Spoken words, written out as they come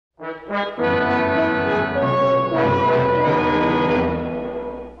All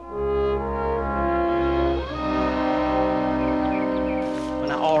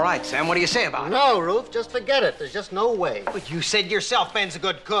right, Sam, what do you say about it? No, Roof, just forget it. There's just no way. But you said yourself Ben's a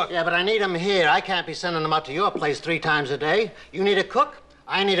good cook. Yeah, but I need him here. I can't be sending him out to your place 3 times a day. You need a cook,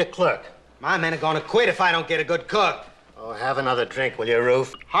 I need a clerk. My men are gonna quit if I don't get a good cook. Oh, have another drink, will you,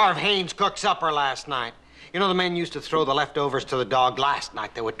 Roof? Harv Haynes cooked supper last night. You know, the men used to throw the leftovers to the dog last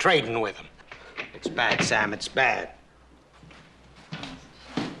night. They were trading with him. It's bad, Sam, it's bad.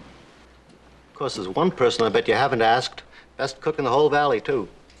 Of course, there's one person I bet you haven't asked. Best cook in the whole valley, too.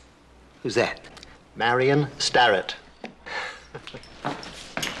 Who's that? Marion Starrett.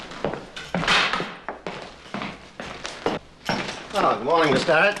 Oh, good morning, Miss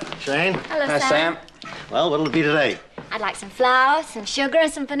Starrett. Shane. Hello, Hi, Sam. Well, what'll it be today? I'd like some flour, some sugar,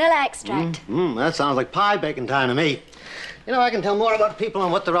 and some vanilla extract. That sounds like pie baking time to me. You know, I can tell more about people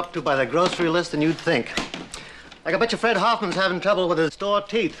and what they're up to by their grocery list than you'd think. Like, I bet you Fred Hoffman's having trouble with his store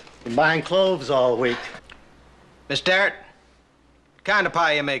teeth from buying cloves all week. Miss Starrett, what kind of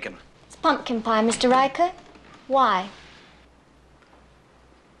pie are you making? It's pumpkin pie, Mr. Riker. Why?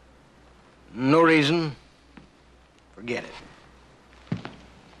 No reason. Forget it.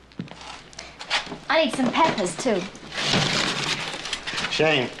 I need some peppers, too.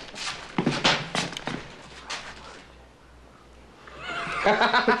 Shane.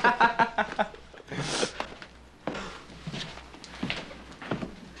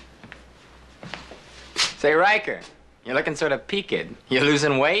 Say, Riker, you're looking sort of peaked. You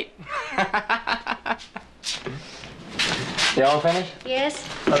losing weight? You all finished? Yes?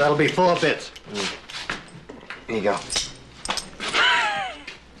 Oh, that'll be 4 bits. Here you go.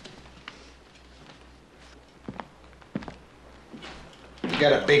 You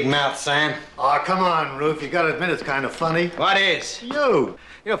got a big mouth, Sam. Oh, come on, Roof. You gotta admit it's kind of funny. What is? You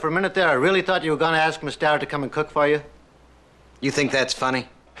know, for a minute there, I really thought you were gonna ask Miss Starrett to come and cook for you. You think that's funny?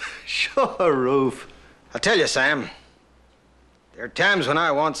 Sure, Roof. I'll tell you, Sam. There are times when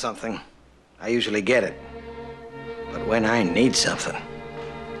I want something, I usually get it. But when I need something,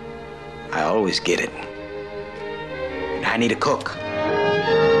 I always get it. And I need a cook.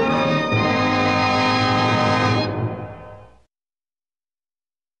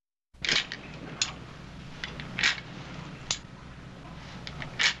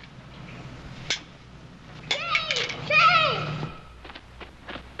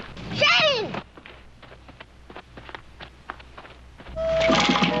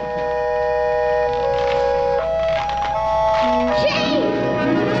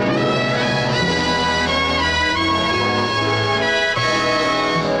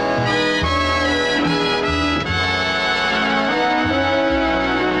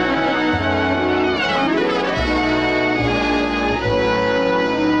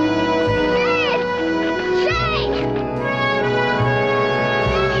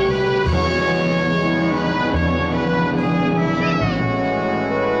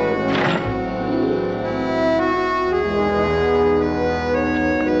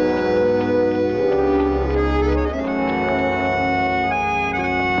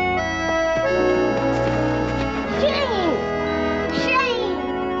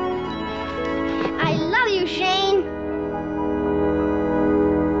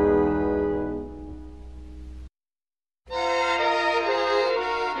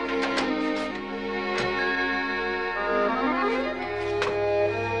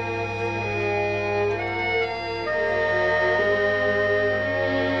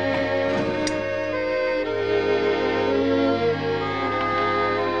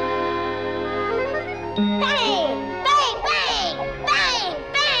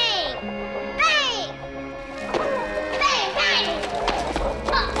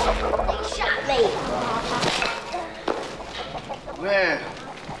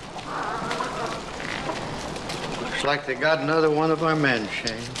 Looks like they got another one of our men,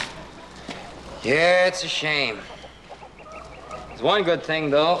 Shane. Yeah, it's a shame. There's one good thing,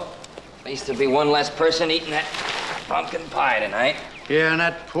 though. At least there'll be one less person eating that pumpkin pie tonight. Yeah, and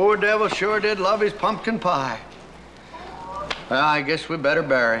that poor devil sure did love his pumpkin pie. Well, I guess we better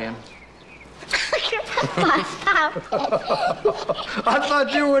bury him. I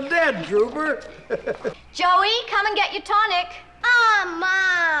thought you were dead, Trooper. Joey, come and get your tonic. Oh,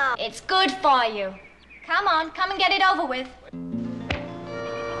 Mom. It's good for you. Come on, come and get it over with.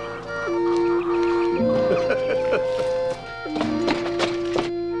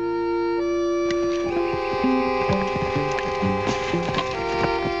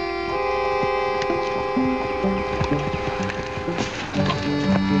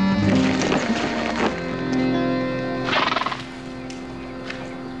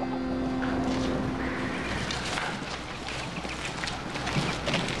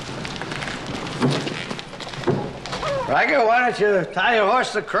 Riker, why don't you tie your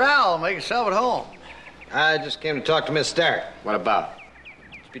horse to the corral and make yourself at home? I just came to talk to Miss Starrett. What about?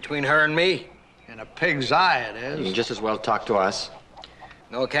 It's between her and me. In a pig's eye, it You is. can just as well talk to us.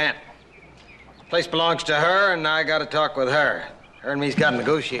 No, I can't. The place belongs to her, and I gotta talk with her. Her and me's gotta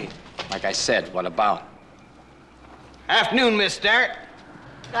negotiate. Like I said, what about? Afternoon, Miss Starrett.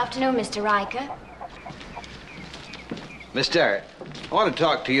 Good afternoon, Mr. Riker. Miss Starrett, I want to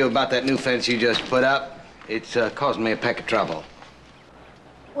talk to you about that new fence you just put up. It's causing me a peck of trouble.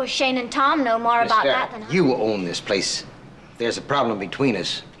 Well, Shane and Tom know more Miss about Starrett, that than I. you own this place. If there's a problem between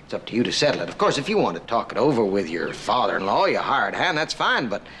us, it's up to you to settle it. Of course, if you want to talk it over with your father-in-law, your hired hand, that's fine,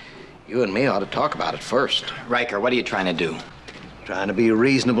 but you and me ought to talk about it first. Riker, what are you trying to do? Trying to be a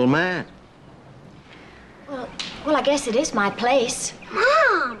reasonable man. Well, I guess it is my place.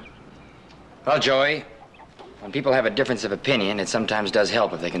 Mom! Well, Joey, when people have a difference of opinion, it sometimes does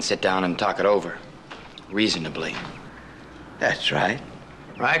help if they can sit down and talk it over. Reasonably. That's right.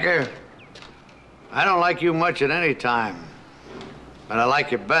 Riker, I don't like you much at any time. But I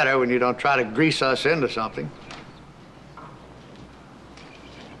like you better when you don't try to grease us into something.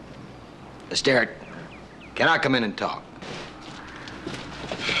 Miss Starrett, can I come in and talk?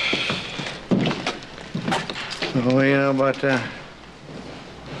 Oh, you know, but,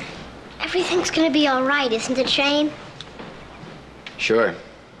 Everything's gonna be all right, isn't it, Shane? Sure.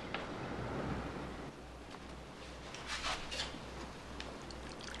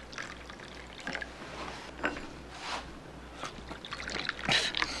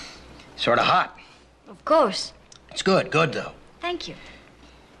 Sort of hot. Of course. It's good, though. Thank you.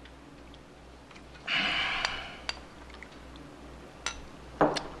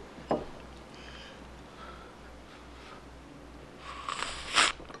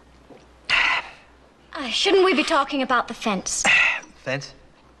 Shouldn't we be talking about the fence? Fence?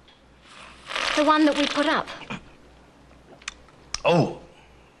 The one that we put up. Oh.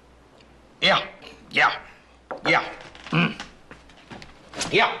 Yeah.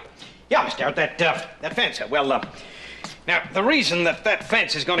 Yeah, Miss Starrett, that fence. Now, the reason that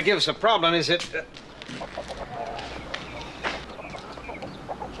fence is going to give us a problem is that...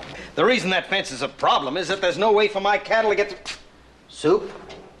 the reason that fence is a problem is that there's no way for my cattle to get to... Soup?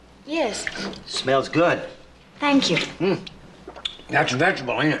 Yes. Smells good. Thank you. That's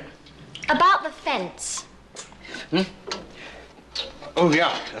vegetable, ain't it? About the fence. Oh,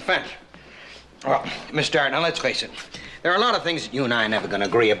 yeah, the fence. Well, Miss Starrett, now let's face it. There are a lot of things that you and I are never going to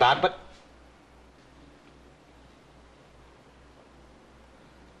agree about, but...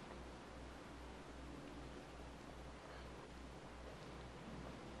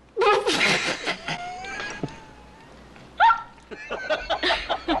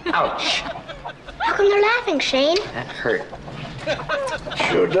 Ouch. How come they're laughing, Shane? That hurt.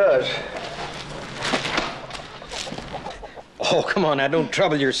 sure does. Oh, come on now, don't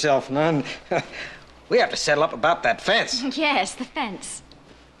trouble yourself none. We have to settle up about that fence. Yes, the fence.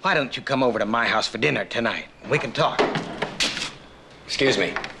 Why don't you come over to my house for dinner tonight? We can talk. Excuse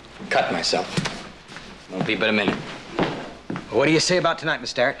me. Cut myself. Won't be but a minute. What do you say about tonight, Miss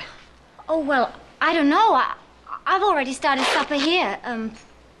Starrett? Oh, well, I don't know. I've already started supper here.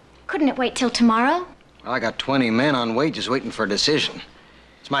 Couldn't it wait till tomorrow? Well, I got 20 men on wages waiting for a decision.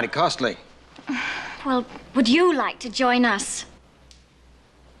 It's mighty costly. Well, would you like to join us?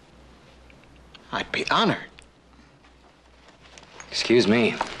 I'd be honored. Excuse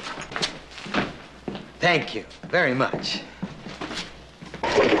me. Thank you very much.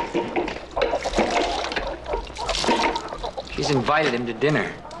 She's invited him to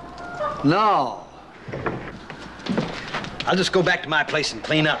dinner. No. I'll just go back to my place and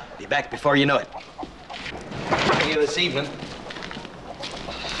clean up. Be back before you know it. See you this evening.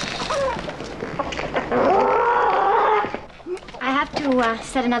 I have to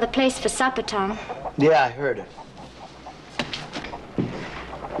set another place for supper, Tom. Yeah, I heard it.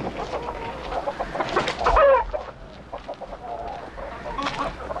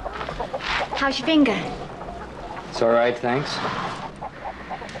 How's your finger? It's all right, thanks.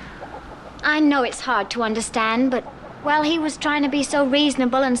 I know it's hard to understand, but, well, he was trying to be so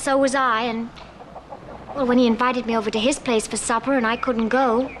reasonable, and so was I, and... Well, when he invited me over to his place for supper and I couldn't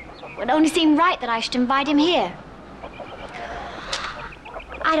go, it only seemed right that I should invite him here.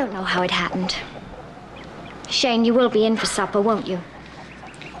 I don't know how it happened. Shane, you will be in for supper, won't you?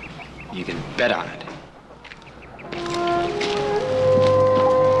 You can bet on it.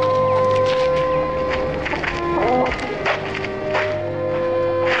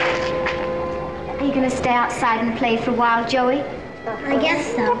 Are you going to stay outside and play for a while, Joey? I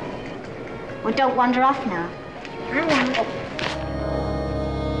guess so. Well, don't wander off now. I won't.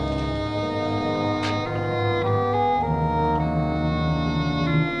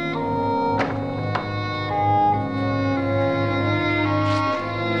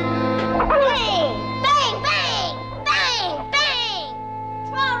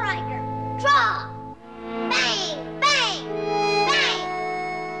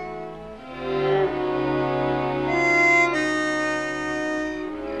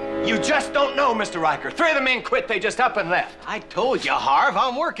 You just don't know, Mr. Riker. 3 of the men quit. They just up and left. I told you, Harv,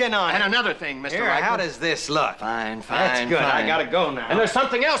 I'm working on And it. another thing, Mr. Here, Riker. how does this look? Fine, That's good. I gotta go now. And there's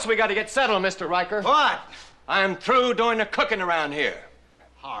something else we gotta get settled, Mr. Riker. What? I'm through doing the cooking around here.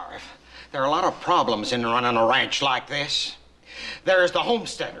 Harv, there are a lot of problems in running a ranch like this. There's the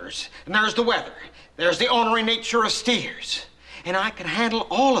homesteaders, and there's the weather. There's the ornery nature of steers. And I can handle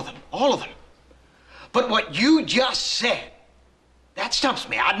all of them, all of them. But what you just said, that stumps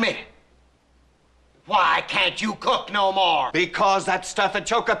me, I admit it. Why can't you cook no more? Because that stuff would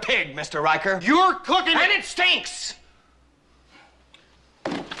choke a pig, Mr. Riker. You're cooking And it stinks!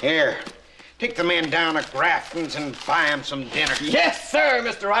 Here, take the men down to Grafton's and buy them some dinner. Yes, sir,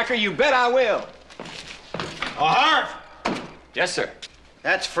 Mr. Riker. You bet I will. Oh, Harv! Yes, sir.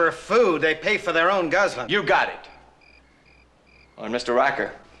 That's for food. They pay for their own guzzling. You got it. Oh, and Mr.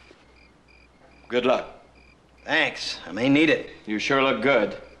 Riker, good luck. Thanks. I may need it. You sure look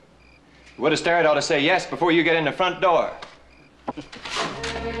good. Would have started ought to say yes before you get in the front door.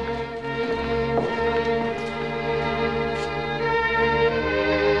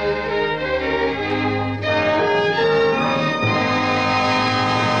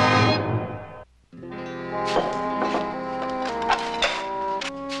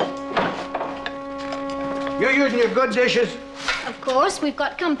 You're using your good dishes? Of course, we've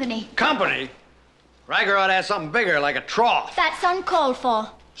got company. Company? Riker ought to have something bigger, like a trough. That's uncalled for.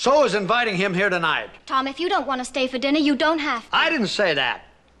 So is inviting him here tonight. Tom, if you don't want to stay for dinner, you don't have to. I didn't say that.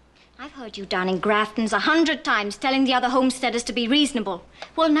 I've heard you down in Grafton's 100 times telling the other homesteaders to be reasonable.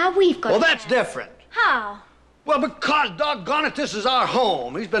 Well, now we've got Well, to that's have- different. How? Well, because, doggone it, this is our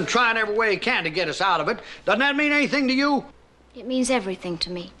home. He's been trying every way he can to get us out of it. Doesn't that mean anything to you? It means everything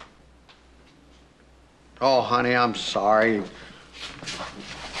to me. Oh, honey, I'm sorry.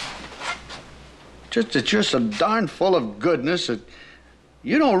 It's just so darn full of goodness that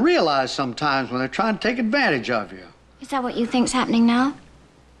you don't realize sometimes when they're trying to take advantage of you. Is that what you think's happening now?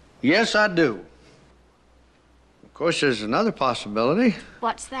 Yes, I do. Of course, there's another possibility.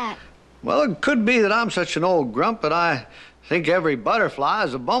 What's that? Well, it could be that I'm such an old grump that I think every butterfly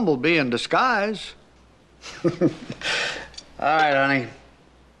is a bumblebee in disguise. All right, honey.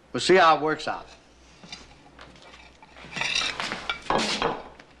 We'll see how it works out.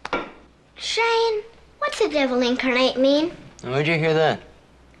 Shane, what's the devil incarnate mean? Where'd you hear that?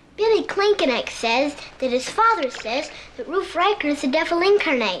 Billy Klinkeneck says that his father says that Roof Riker is the devil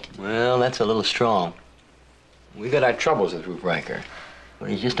incarnate. Well, that's a little strong. We got our troubles with Roof Riker, but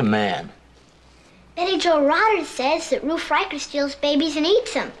he's just a man. Betty Jo Rotter says that Roof Riker steals babies and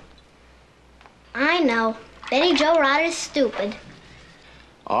eats them. I know. Betty Jo Rotter's stupid.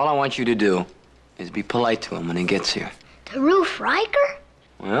 All I want you to do is be polite to him when he gets here. To Roof Riker?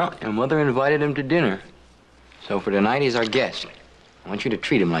 Well, your mother invited him to dinner. So for tonight, he's our guest. I want you to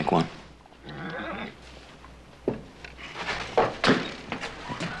treat him like one.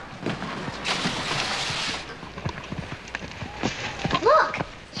 Look,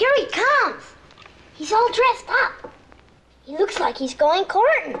 here he comes. He's all dressed up. He looks like he's going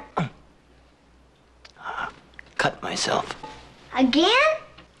courting. Cut myself. Again?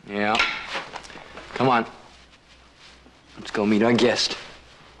 Yeah. Come on. Let's go meet our guest.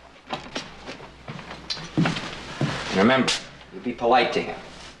 And remember, you be polite to him.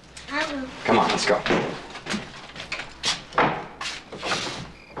 I will. Come on, let's go.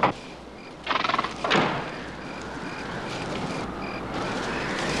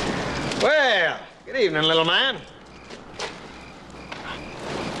 Well, good evening, little man.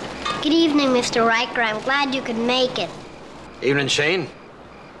 Good evening, Mr. Riker. I'm glad you could make it. Evening, Shane.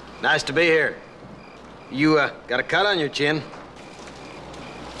 Nice to be here. You, got a cut on your chin?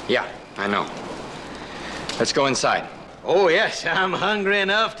 Yeah, I know. Let's go inside. Oh, yes, I'm hungry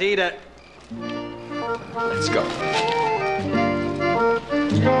enough to eat a... Let's go.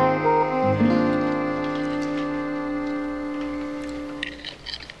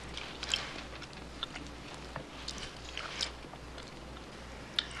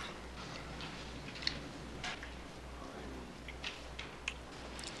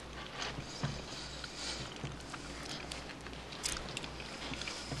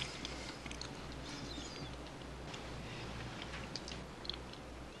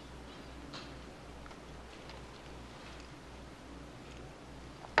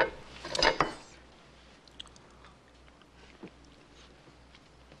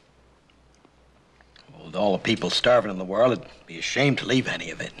 With all the people starving in the world, it'd be a shame to leave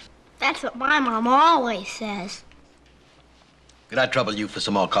any of it. That's what my mom always says. Could I trouble you for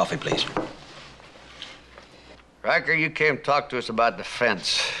some more coffee, please? Riker, you came to talk to us about the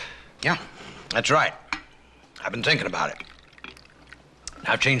fence. Yeah, that's right. I've been thinking about it.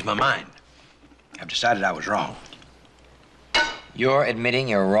 I've changed my mind. I've decided I was wrong. You're admitting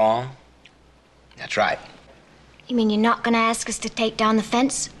you're wrong? That's right. You mean you're not going to ask us to take down the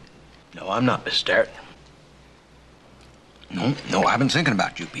fence? No, I'm not, Miss Sterrett. No, I've been thinking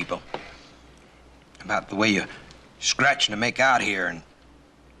about you people. About the way you scratching to make out here and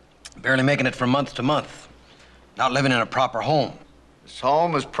barely making it from month to month. Not living in a proper home. This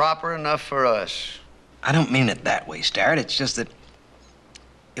home is proper enough for us. I don't mean it that way, Sterrett. It's just that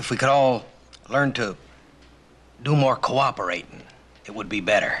if we could all learn to do more cooperating, it would be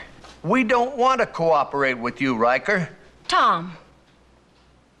better. We don't want to cooperate with you, Riker. Tom,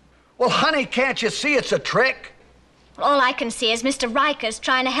 Well, honey, can't you see it's a trick? all I can see is Mr. Riker's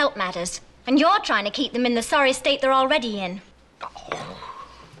trying to help matters. And you're trying to keep them in the sorry state they're already in.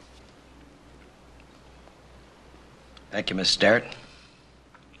 Thank you, Miss Sterrett.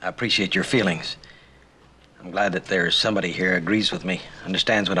 I appreciate your feelings. I'm glad that there's somebody here who agrees with me,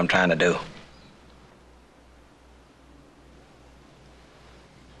 understands what I'm trying to do.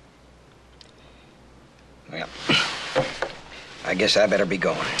 Well, I guess I better be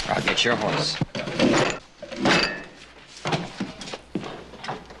going. I'll get your horse.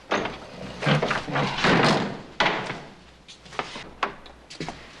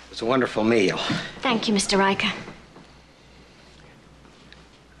 It's a wonderful meal. Thank you, Mr. Riker.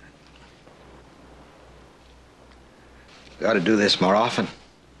 We ought to do this more often.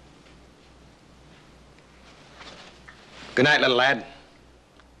 Good night, little lad.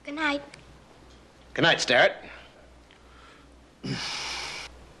 Good night. Good night, Sterrett.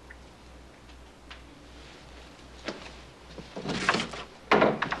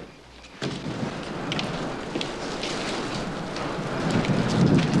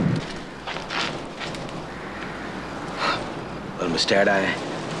 Well, Miss Sterrett,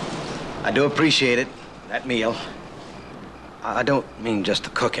 I do appreciate it, that meal. I don't mean just the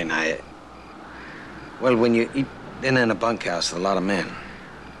cooking. Well, when you eat dinner in a bunkhouse with a lot of men,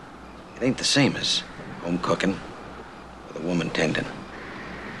 it ain't the same as home cooking with a woman tending.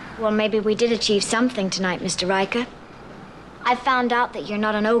 Well, maybe we did achieve something tonight, Mr. Riker. I found out that you're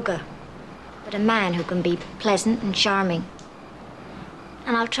not an ogre, but a man who can be pleasant and charming.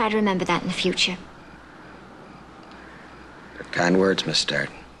 And I'll try to remember that in the future. They're kind words, Miss Sterrett.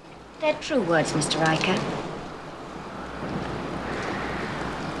 They're true words, Mr. Riker.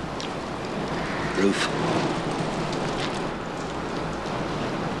 Ruth.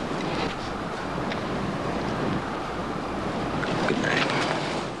 Good night.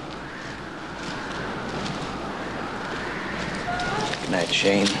 Good night,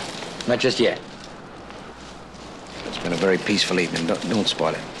 Shane. Not just yet. It's been a very peaceful evening. Don't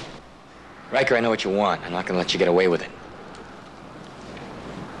spoil it. Riker, I know what you want. I'm not going to let you get away with it.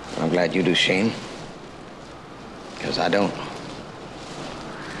 I'm glad you do, Shane. Because I don't.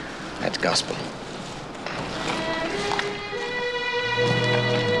 That's gospel.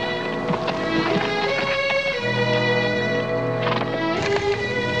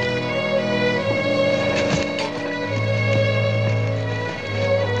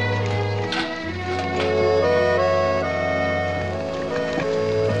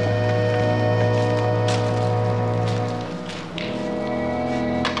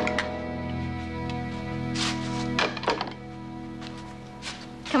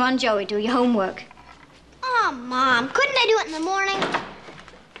 Come on, Joey, do your homework. Oh, Mom, couldn't I do it in the morning?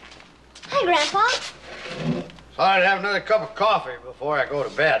 Hi, Grandpa. So I'd have another cup of coffee before I go to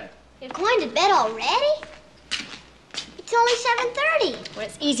bed. You're going to bed already? It's only 7:30. Well,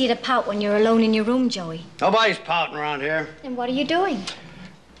 it's easy to pout when you're alone in your room, Joey. Nobody's pouting around here. Then what are you doing?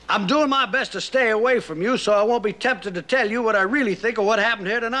 I'm doing my best to stay away from you so I won't be tempted to tell you what I really think of what happened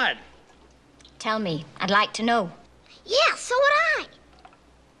here tonight. Tell me. I'd like to know. Yeah, so would I.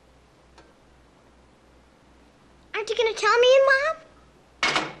 Aren't you going to tell me and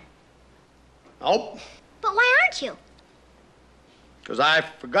Mom? Nope, But why aren't you? because I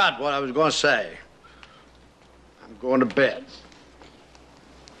forgot what I was going to say. I'm going to bed.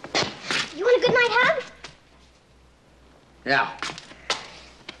 You want a good night hug? Yeah.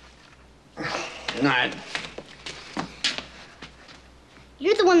 Good night.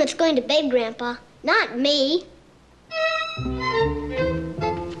 You're the one that's going to bed, Grandpa, not me.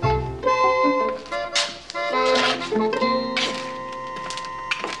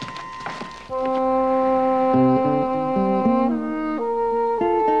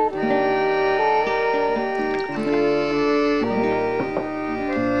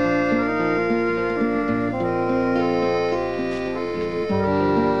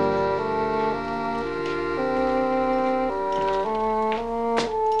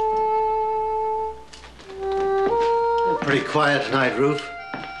 Pretty quiet tonight, Ruth.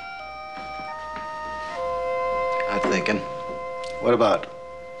 thinking. What about?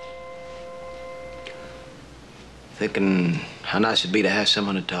 Thinking how nice it'd be to have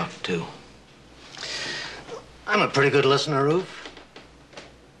someone to talk to. I'm a pretty good listener, Roof.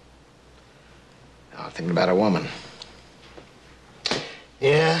 Oh, thinking about a woman.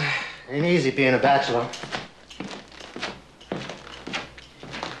 Yeah, ain't easy being a bachelor.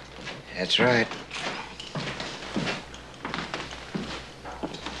 That's right.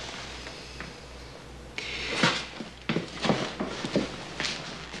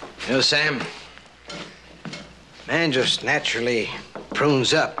 You know, Sam, man just naturally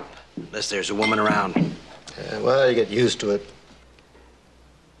prunes up unless there's a woman around. Well, you get used to it.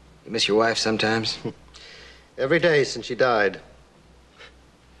 You miss your wife sometimes? Every day since she died.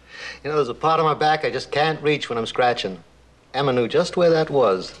 You know, there's a part of my back I just can't reach when I'm scratching. Emma knew just where that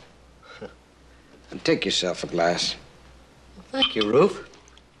was. And take yourself a glass. Thank you, Roof.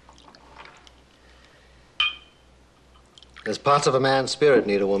 There's parts of a man's spirit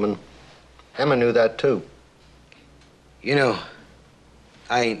need a woman. Emma knew that, too. You know,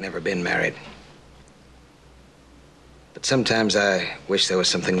 I ain't never been married. But sometimes I wish there was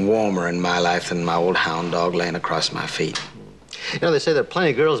something warmer in my life than my old hound dog laying across my feet. You know, they say there are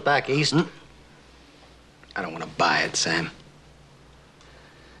plenty of girls back east. I don't want to buy it, Sam.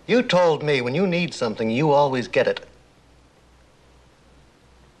 You told me when you need something, you always get it.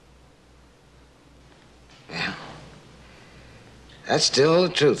 Yeah. That's still the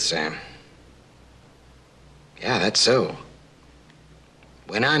truth, Sam. Yeah, that's so.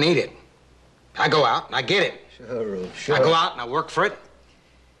 When I need it, I go out and I get it. Sure, Roof, sure. I go out and I work for it.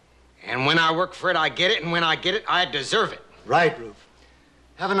 And when I work for it, I get it. And when I get it, I deserve it. Right, Roof.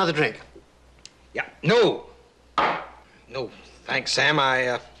 Have another drink. Yeah. No. No, thanks, Sam.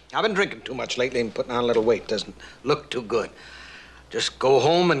 I've been drinking too much lately and putting on a little weight. Doesn't look too good. Just go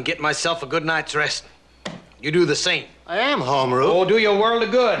home and get myself a good night's rest. You do the same. I am home, Roof. Oh, do your world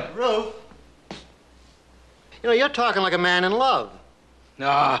of good. Roof. You know, you're talking like a man in love.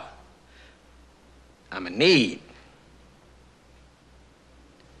 Nah. I'm in need.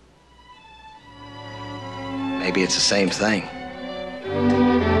 Maybe it's the same thing.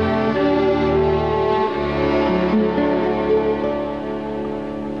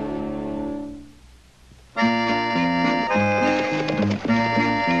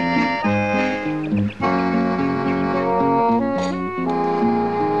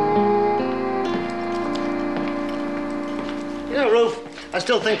 You know, Roof, I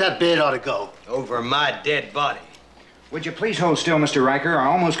still think that bid ought to go. Over my dead body. Would you please hold still, Mr. Riker? I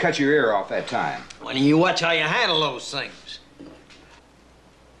almost cut your ear off that time. Why don't you watch how you handle those things?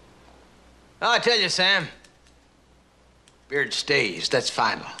 I tell you, Sam, beard stays. That's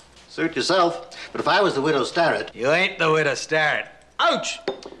final. Suit yourself. But if I was the widow Starrett... You ain't the widow Starrett. Ouch!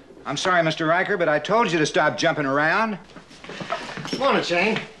 I'm sorry, Mr. Riker, but I told you to stop jumping around. Morning,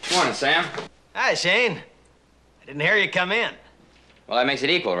 Shane. Morning, Sam. Hi, Shane. I didn't hear you come in. Well, that makes it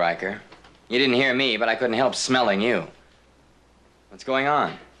equal, Riker. You didn't hear me, but I couldn't help smelling you. What's going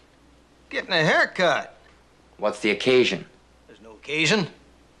on? Getting a haircut. What's the occasion? There's no occasion. All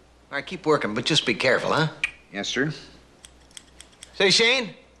right, keep working, but just be careful, huh? Yes, sir. Say,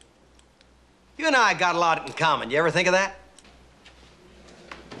 Shane, you and I got a lot in common. You ever think of that?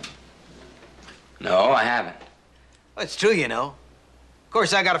 No, I haven't. Well, it's true, you know. Of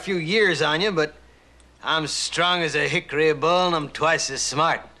course, I got a few years on you, but I'm strong as a hickory bull and I'm twice as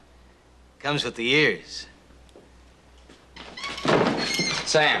smart. Comes with the years.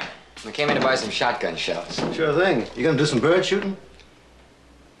 Sam, I came in to buy some shotgun shells. Sure thing. You gonna do some bird shooting?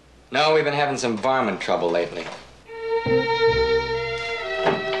 No, we've been having some varmint trouble lately.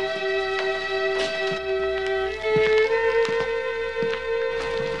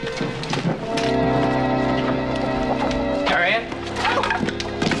 Harriet?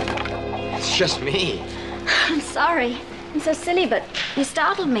 It's just me. I'm sorry. I'm so silly, but you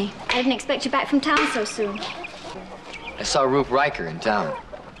startled me. I didn't expect you back from town so soon. I saw Roof Riker in town.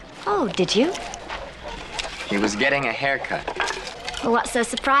 Oh, did you? He was getting a haircut. Well, what's so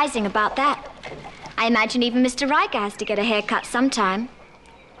surprising about that? I imagine even Mr. Riker has to get a haircut sometime.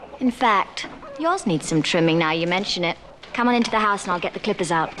 In fact, yours needs some trimming now you mention it. Come on into the house and I'll get the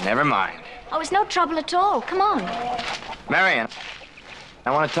clippers out. Never mind. Oh, it's no trouble at all. Come on. Marion,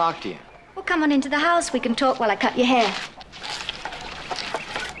 I want to talk to you. Well, come on into the house. We can talk while I cut your hair.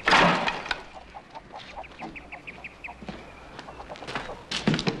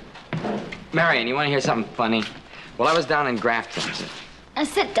 Marion, you want to hear something funny? Well, I was down in Grafton's. Now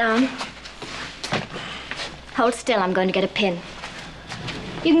sit down. Hold still. I'm going to get a pin.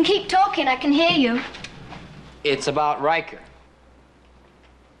 You can keep talking. I can hear you. It's about Riker.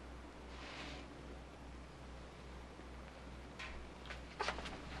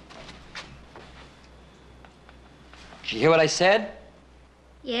 Did you hear what I said?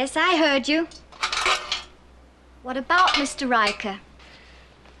 Yes, I heard you. What about Mr. Riker?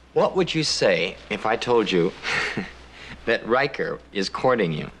 What would you say if I told you that Riker is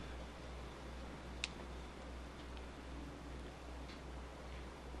courting you?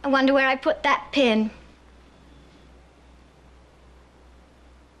 I wonder where I put that pin.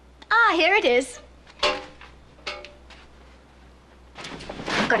 Ah, here it is.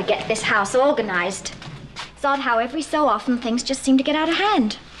 I've got to get this house organized. It's odd how every so often things just seem to get out of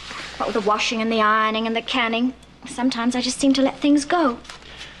hand. What with the washing and the ironing and the canning, sometimes I just seem to let things go.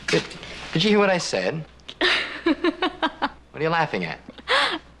 Did you hear what I said? What are you laughing at?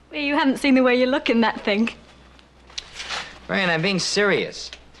 Well, you haven't seen the way you look in that thing. Marion, I'm being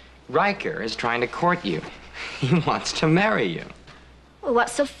serious. Riker is trying to court you. He wants to marry you. Well,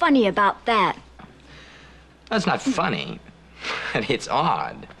 what's so funny about that? That's not funny. It's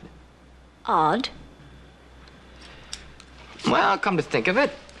odd. Odd? Well, come to think of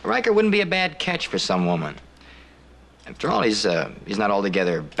it, Riker wouldn't be a bad catch for some woman. After all, he's not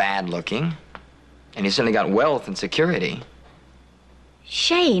altogether bad looking. And he's certainly got wealth and security.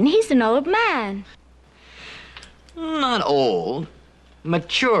 Shane, he's an old man. Not old.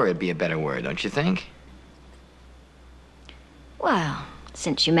 Mature would be a better word, don't you think? Well,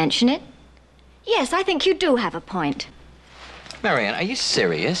 since you mention it, yes, I think you do have a point. Marianne, are you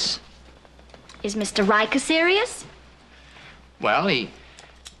serious? Is Mr. Riker serious? Well,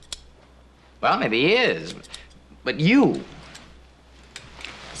 well, maybe he is. But you...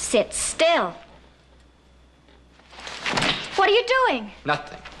 Sit still. What are you doing?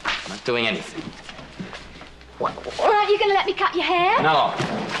 Nothing. I'm not doing anything. Well, aren't you going to let me cut your hair? No.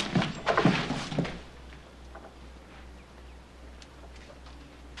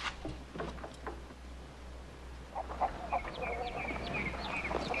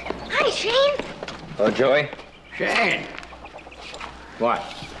 Hi, Shane. Oh, Joey? Shane, What?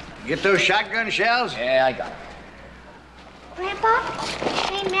 get those shotgun shells? Yeah, I got it. Grandpa,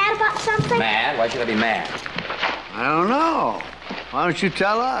 Shane mad about something? Mad? Why should I be mad? I don't know. Why don't you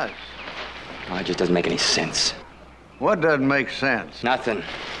tell us? Well, it just doesn't make any sense. What doesn't make sense? Nothing.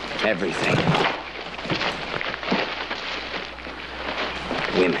 Everything.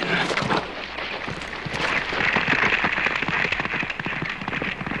 Women.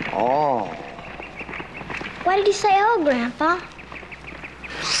 Oh. Why did you say oh, Grandpa?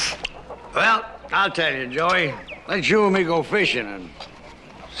 Well, I'll tell you, Joey. Let's you and me go fishing and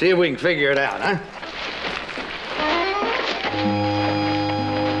see if we can figure it out, huh?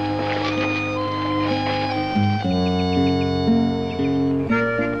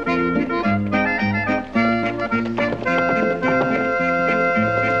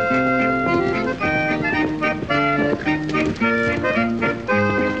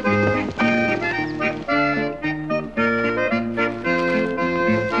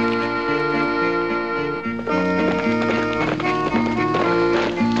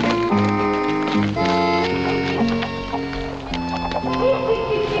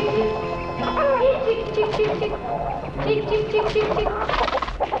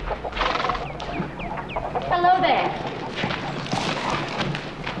 Hello there.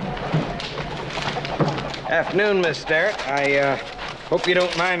 Afternoon, Miss Starrett. I hope you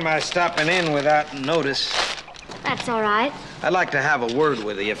don't mind my stopping in without notice. That's all right. I'd like to have a word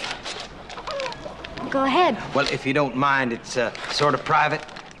with you. Go ahead. Well, if you don't mind, it's sort of private.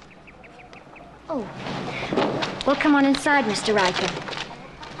 Oh. Well, come on inside, Mr. Riker.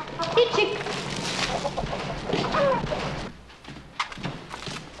 Chick.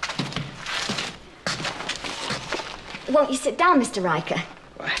 Won't you sit down, Mr. Riker?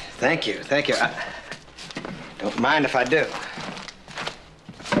 Why, thank you, thank you. I don't mind if I do.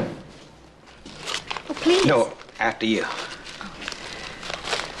 Oh, please. No, after you.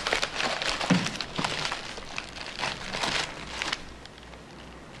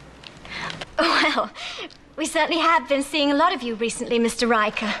 Well, we certainly have been seeing a lot of you recently, Mr.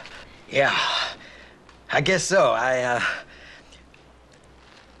 Riker. Yeah, I guess so.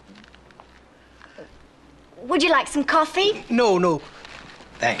 Would you like some coffee? No.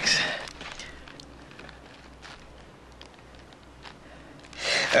 Thanks.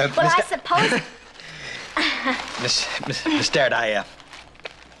 Well, I suppose... Miss Starrett, I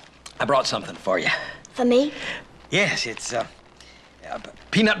brought something for you. For me? Yes, it's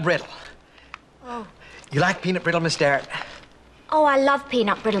peanut brittle. Oh. You like peanut brittle, Miss Starrett? Oh, I love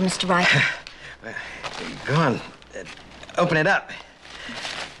peanut brittle, Mr. Riker. Go on, open it up.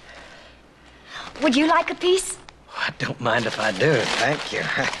 Would you like a piece? I don't mind if I do, thank you.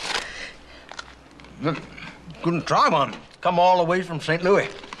 Couldn't try one. Come all the way from St. Louis.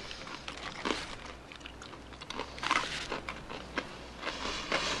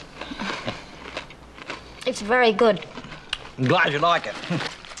 It's very good. I'm glad you like it.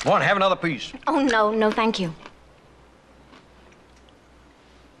 Want to have another piece? Oh, no, no, thank you.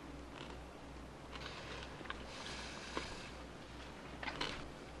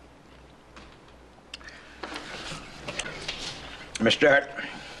 Miss Jarrett,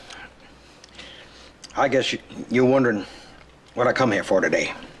 I guess you're wondering what I come here for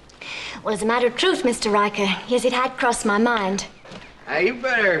today. Well, as a matter of truth, Mr. Riker, yes, it had crossed my mind. Hey, you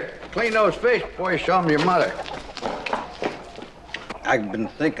better clean those fish before you show them to your mother. I've been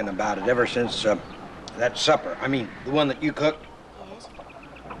thinking about it ever since that supper. I mean, the one that you cooked. Yes?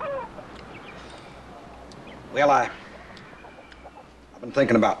 Well, I've been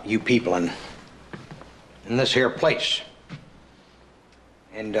thinking about you people in this here place.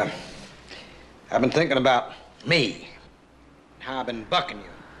 And I've been thinking about me, how I've been bucking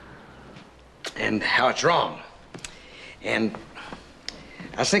you, and how it's wrong. And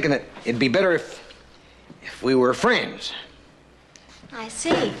I was thinking that it'd be better if we were friends. I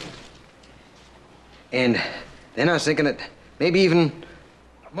see. And then I was thinking that maybe even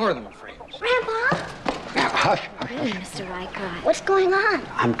more than friends. Grandpa? Now, hush. Really, Mr. Riker, What's going on?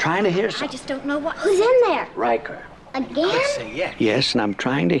 I'm trying to hear I something. just don't know what... Who's in there? Riker. Again? Say yes. Yes, and I'm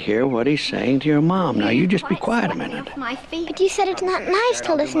trying to hear what he's saying to your mom. Now, you just be quiet a minute. Off my feet. But you said it's not nice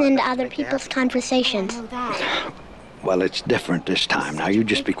to listen into other people's I conversations. know that. Well, it's different this time. Now, you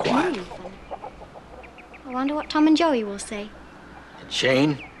just be quiet. I wonder what Tom and Joey will say. And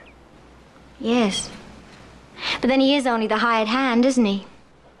Shane? Yes. But then he is only the hired hand, isn't he?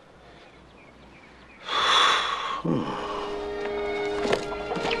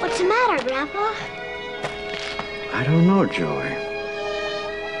 What's the matter, Grandpa? I don't know, Joey.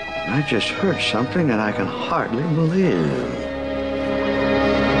 I just heard something that I can hardly believe.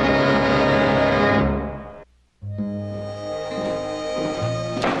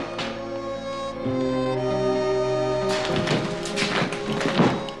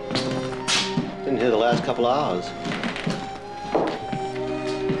 Been here the last couple of hours.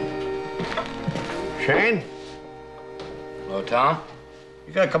 Shane, Hello, Tom.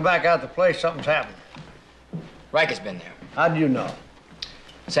 you gotta come back out to the place. Something's happened. Riker's been there. How do you know?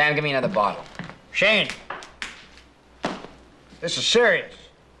 Sam, give me another bottle. Shane, this is serious.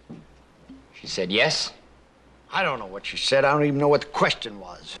 She said yes. I don't know what she said. I don't even know what the question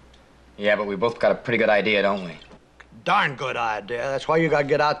was. Yeah, but we both got a pretty good idea, don't we? Darn good idea. That's why you gotta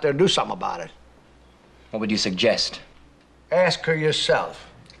get out there and do something about it. What would you suggest? Ask her yourself.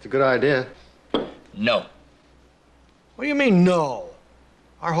 It's a good idea. No. What do you mean, no?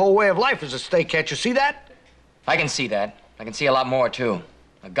 Our whole way of life is at stake. Can't you see that? I can see that. I can see a lot more, too.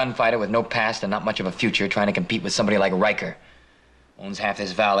 A gunfighter with no past and not much of a future trying to compete with somebody like Riker. Owns half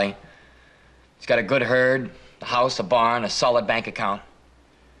this valley. He's got a good herd, a house, a barn, a solid bank account.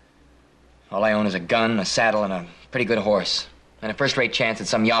 All I own is a gun, a saddle, and a pretty good horse. And a first-rate chance that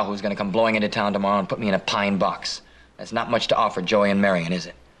some yahoo's gonna come blowing into town tomorrow and put me in a pine box. That's not much to offer Joey and Marion, is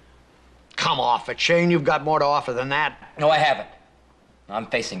it? Come off it, Shane. You've got more to offer than that. No, I haven't. I'm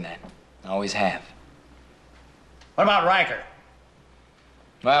facing that. I always have. What about Riker?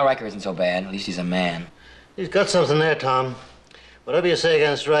 Well, Riker isn't so bad. At least he's a man. He's got something there, Tom. Whatever you say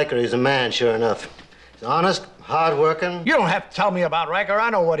against Riker, he's a man, sure enough. He's honest, hard-working. You don't have to tell me about Riker. I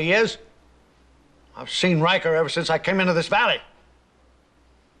know what he is. I've seen Riker ever since I came into this valley.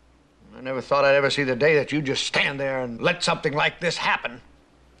 I never thought I'd ever see the day that you just stand there and let something like this happen.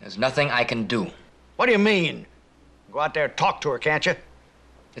 There's nothing I can do. What do you mean? Go out there and talk to her, can't you?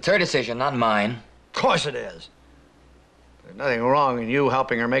 It's her decision, not mine. Of course it is. There's nothing wrong in you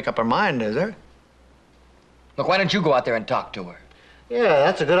helping her make up her mind, is there? Look, why don't you go out there and talk to her? Yeah,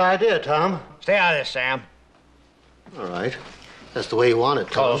 that's a good idea, Tom. Stay out of this, Sam. All right. That's the way you want it,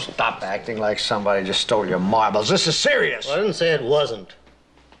 Tom. Oh, stop acting like somebody just stole your marbles. This is serious. Well, I didn't say it wasn't.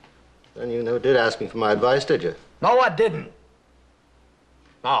 Then you never did ask me for my advice, did you? No, I didn't.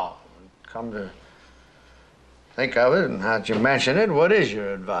 No. Come to think of it, and how'd you mention it, what is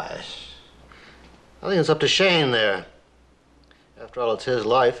your advice? I think it's up to Shane there. After all, it's his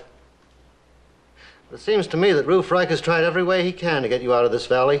life. But it seems to me that Rufe Riker's tried every way he can to get you out of this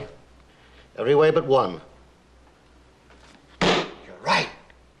valley. Every way but one. You're right.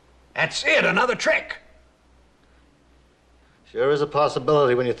 That's it, another trick. Sure is a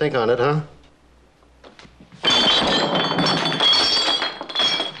possibility when you think on it, huh?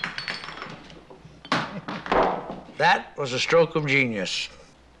 That was a stroke of genius.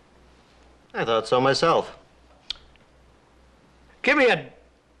 I thought so myself. Give me a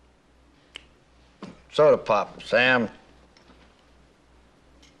soda pop, Sam.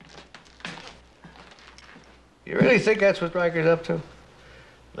 You really think that's what Riker's up to?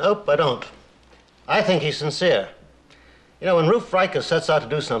 Nope, I don't. I think he's sincere. You know, when Ruf Riker sets out to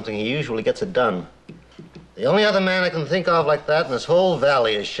do something, he usually gets it done. The only other man I can think of like that in this whole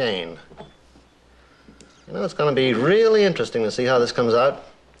valley is Shane. You know, it's going to be really interesting to see how this comes out.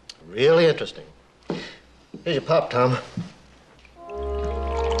 Really interesting. Here's your pop, Tom.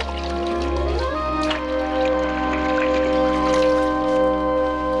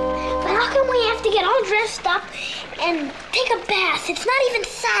 But how come we have to get all dressed up and take a bath? It's not even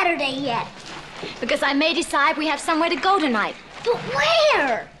Saturday yet. Because I may decide we have somewhere to go tonight. But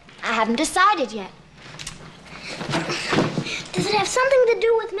where? I haven't decided yet. Does it have something to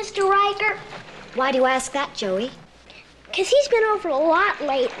do with Mr. Riker? Why do you ask that, Joey? Because he's been over a lot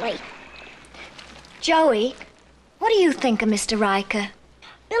lately. Joey, what do you think of Mr. Riker?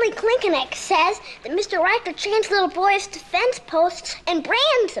 Billy Klinkeneck says that Mr. Riker chains little boys to fence posts and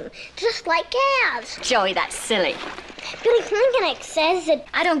brands them, just like calves. Joey, that's silly. Billy Klinkeneck says that...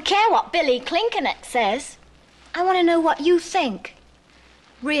 I don't care what Billy Klinkeneck says. I want to know what you think.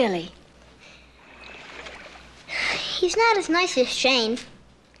 Really. He's not as nice as Shane.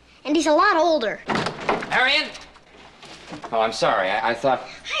 And he's a lot older. Marion? Oh, I'm sorry. I thought...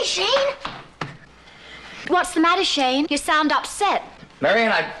 Hi, Shane. What's the matter, Shane? You sound upset.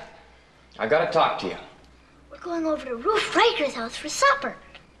 Marion, I gotta talk to you. We're going over to Ruf Riker's house for supper.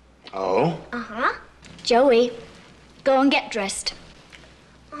 Oh? Uh-huh. Joey, go and get dressed.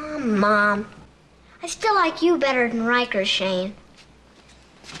 Oh, Mom. I still like you better than Riker, Shane.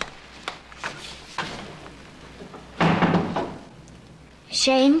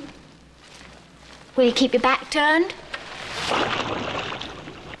 Shane, will you keep your back turned?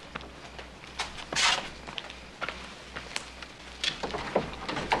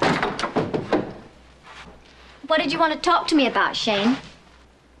 What did you want to talk to me about, Shane?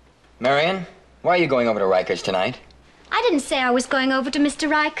 Marion, why are you going over to Riker's tonight? I didn't say I was going over to Mr.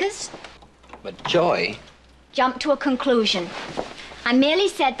 Riker's. But Joy... Jump to a conclusion. I merely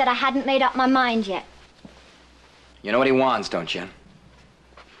said that I hadn't made up my mind yet. You know what he wants, don't you?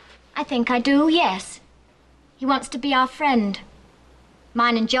 I think I do, yes. He wants to be our friend.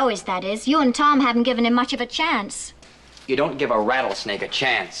 Mine and Joey's, that is. You and Tom haven't given him much of a chance. You don't give a rattlesnake a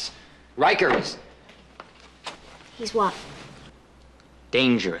chance. Riker is... He's what?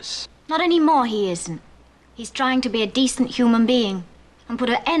 dangerous. Not anymore, he isn't. He's trying to be a decent human being and put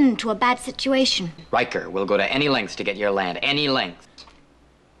an end to a bad situation. Riker will go to any lengths to get your land. Any lengths.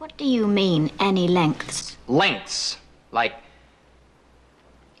 What do you mean, any lengths? Lengths. Like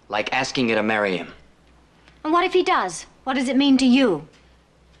asking you to marry him. And what if he does? What does it mean to you?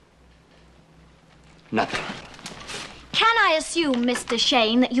 Nothing. Can I assume, Mr.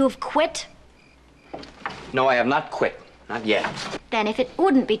 Shane, that you have quit? No, I have not quit. Not yet. Then, if it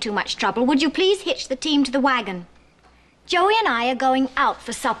wouldn't be too much trouble, would you please hitch the team to the wagon? Joey and I are going out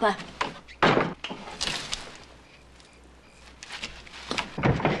for supper.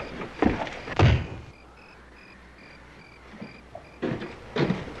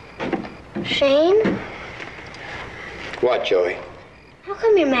 Shane? What, Joey? How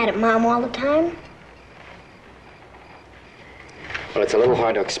come you're mad at Mom all the time? Well, it's a little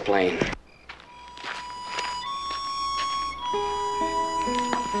hard to explain.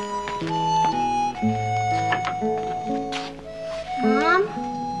 Mom?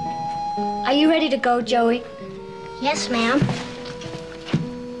 Are you ready to go, Joey? Yes, ma'am.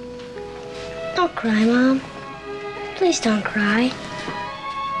 Don't cry, Mom. Please don't cry.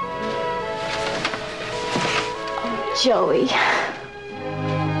 Joey.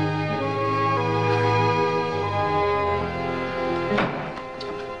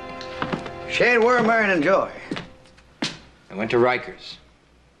 Shane, where are Marion and Joey? I went to Riker's.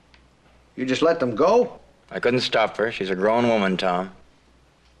 You just let them go? I couldn't stop her. She's a grown woman, Tom.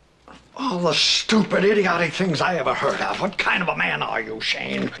 All the stupid, idiotic things I ever heard of. What kind of a man are you,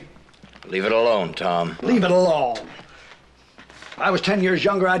 Shane? Leave it alone, Tom. Leave it alone. If I was 10 years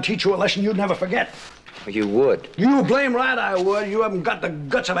younger, I'd teach you a lesson you'd never forget. Well, you would. You blame right I would. You haven't got the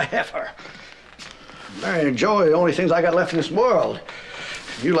guts of a heifer. Marion and Joey are the only things I got left in this world.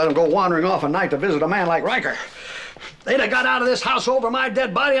 You let them go wandering off at night to visit a man like Riker. They'd have got out of this house over my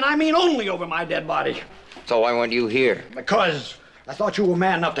dead body, and I mean only over my dead body. So why weren't you here? Because I thought you were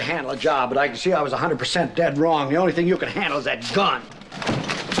man enough to handle a job, but I can see I was 100% dead wrong. The only thing you can handle is that gun.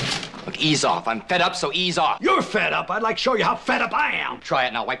 Look, ease off. I'm fed up, so ease off. You're fed up. I'd like to show you how fed up I am. Try it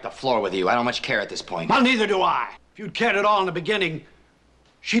and I'll wipe the floor with you. I don't much care at this point. Well, neither do I. If you'd cared at all in the beginning,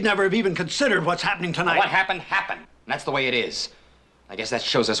 she'd never have even considered what's happening tonight. What happened, happened. And that's the way it is. I guess that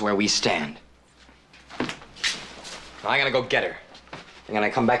shows us where we stand. Now, I'm gonna go get her. I'm gonna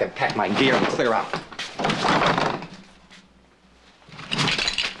come back and pack my gear and clear out.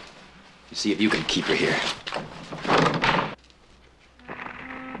 See if you can keep her here.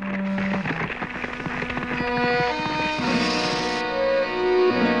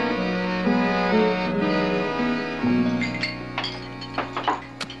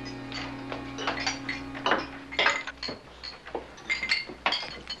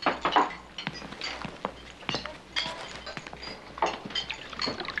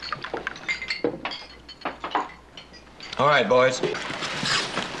 All right, boys.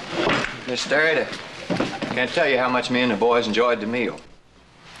 Miss Starrett, I can't tell you how much me and the boys enjoyed the meal.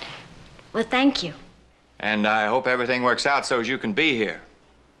 Well, thank you. And I hope everything works out so as you can be here.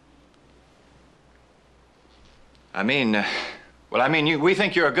 I mean, we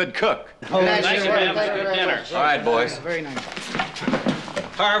think you're a good cook. Oh, nice to have us for dinner. All right, boys. Very nice.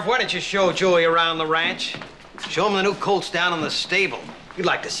 Harv, why don't you show Joey around the ranch? Show him the new colts down in the stable. You'd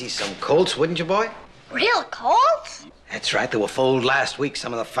like to see some colts, wouldn't you, boy? Real colts? That's right. They were foaled last week.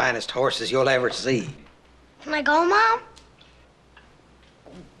 Some of the finest horses you'll ever see. Can I go, Mom?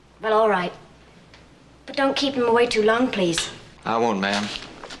 Well, all right. But don't keep him away too long, please. I won't, ma'am.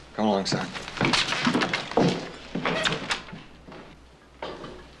 Come along, son.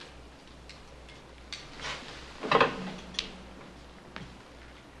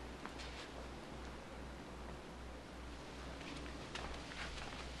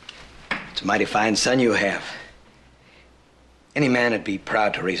 It's a mighty fine son you have. Any man would be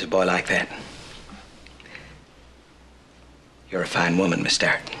proud to raise a boy like that. You're a fine woman, Miss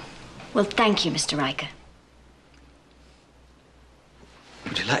Starrett. Well, thank you, Mr. Riker.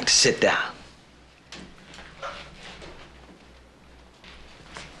 Would you like to sit down?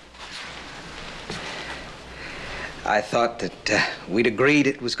 I thought that we'd agreed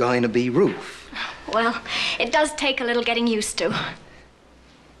it was going to be Ruth. Well, it does take a little getting used to.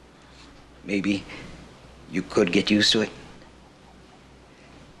 Maybe you could get used to it.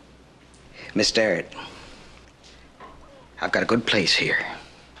 Miss Starrett, I've got a good place here.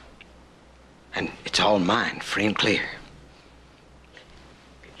 And it's all mine, free and clear.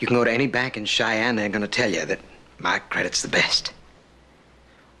 You can go to any bank in Cheyenne, they're gonna tell you that my credit's the best.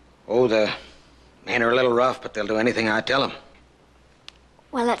 Oh, the men are a little rough, but they'll do anything I tell them.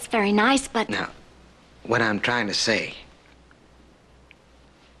 Well, that's very nice, but... Now, what I'm trying to say,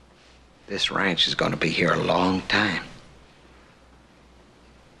 this ranch is gonna be here a long time.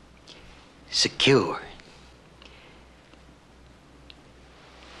 Secure.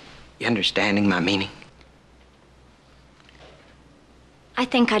 You understanding my meaning? I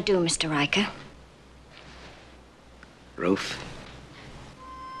think I do, Mr. Riker. Ruth?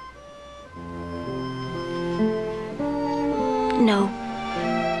 No.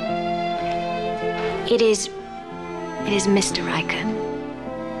 It is Mr. Riker.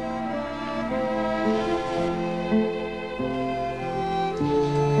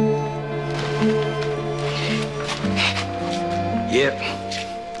 Yep.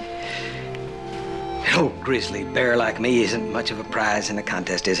 An old grizzly bear like me isn't much of a prize in a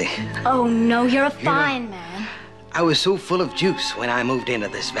contest, is he? Oh, no, you're a fine man. I was so full of juice when I moved into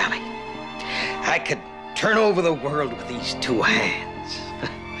this valley. I could turn over the world with these two hands.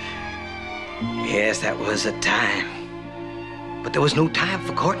 Yes, that was a time. But there was no time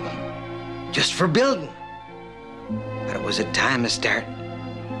for courting, just for building. But it was a time, Miss Starrett.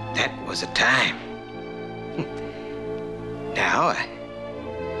 That was a time. Now,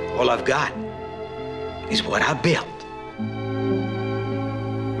 all I've got is what I built.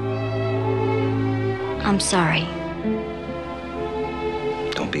 I'm sorry.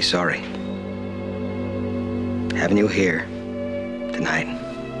 Don't be sorry. Having you here tonight,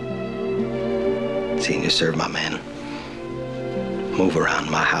 seeing you serve my men, move around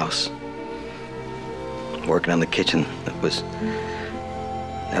my house, working on the kitchen that was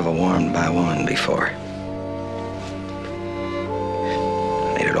never warmed by a woman before.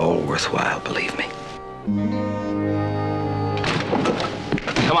 Made it all worthwhile, believe me.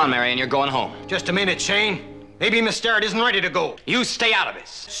 Come on, Marion, you're going home. Just a minute, Shane. Maybe Miss Starrett isn't ready to go. You stay out of this.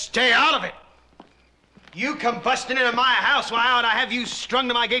 Stay out of it. You come busting into my house, why ought I have you strung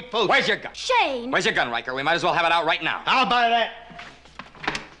to my gatepost? Where's your gun? Shane! Where's your gun, Riker? We might as well have it out right now. I'll buy that.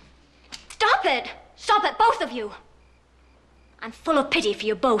 Stop it! Stop it, both of you. I'm full of pity for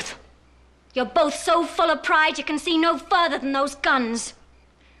you both. You're both so full of pride you can see no further than those guns.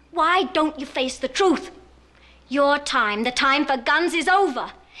 Why don't you face the truth? Your time, the time for guns, is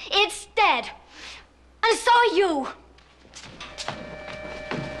over. It's dead. And so are you.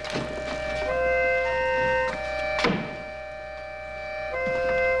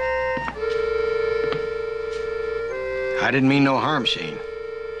 I didn't mean no harm, Shane.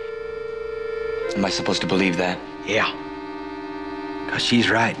 Am I supposed to believe that? Yeah. 'Cause she's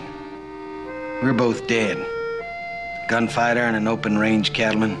right. we're both dead. Gunfighter and an open-range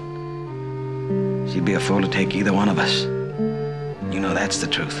cattleman. She'd be a fool to take either one of us. You know that's the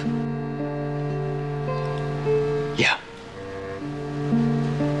truth. Yeah.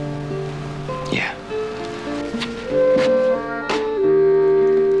 Yeah.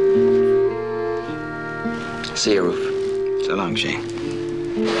 See you, Roof. So long, Shane.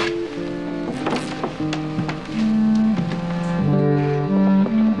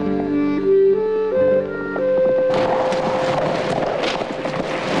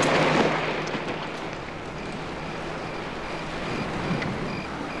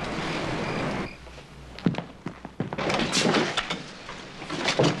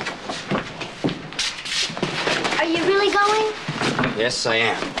 Are you really going? Yes, I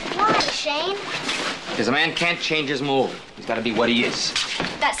am. Why, Shane? Because a man can't change his mold. He's got to be what he is.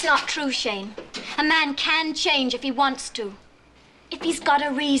 That's not true, Shane. A man can change if he wants to. If he's got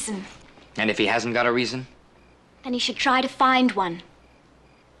a reason. And if he hasn't got a reason? Then he should try to find one.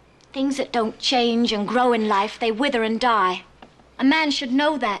 Things that don't change and grow in life, they wither and die. A man should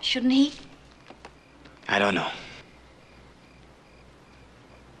know that, shouldn't he? I don't know.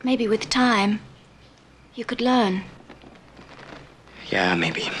 Maybe with time, you could learn. Yeah,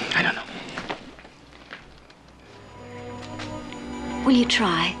 maybe. I don't know. Will you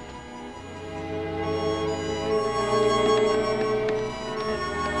try?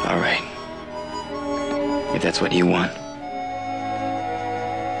 All right. If that's what you want.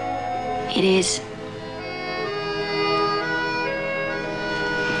 It is.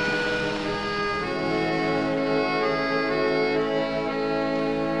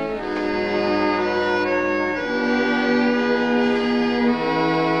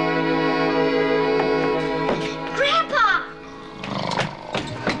 Grandpa!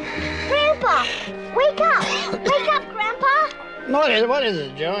 Grandpa! Wake up! Wake up, Grandpa! What is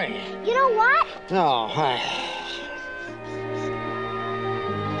it, Joey? You know what? No,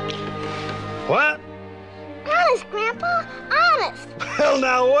 What? Honest, Grandpa. Honest. Well,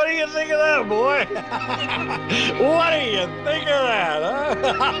 now, what do you think of that, boy? What do you think of that,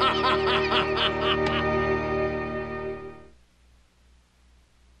 huh?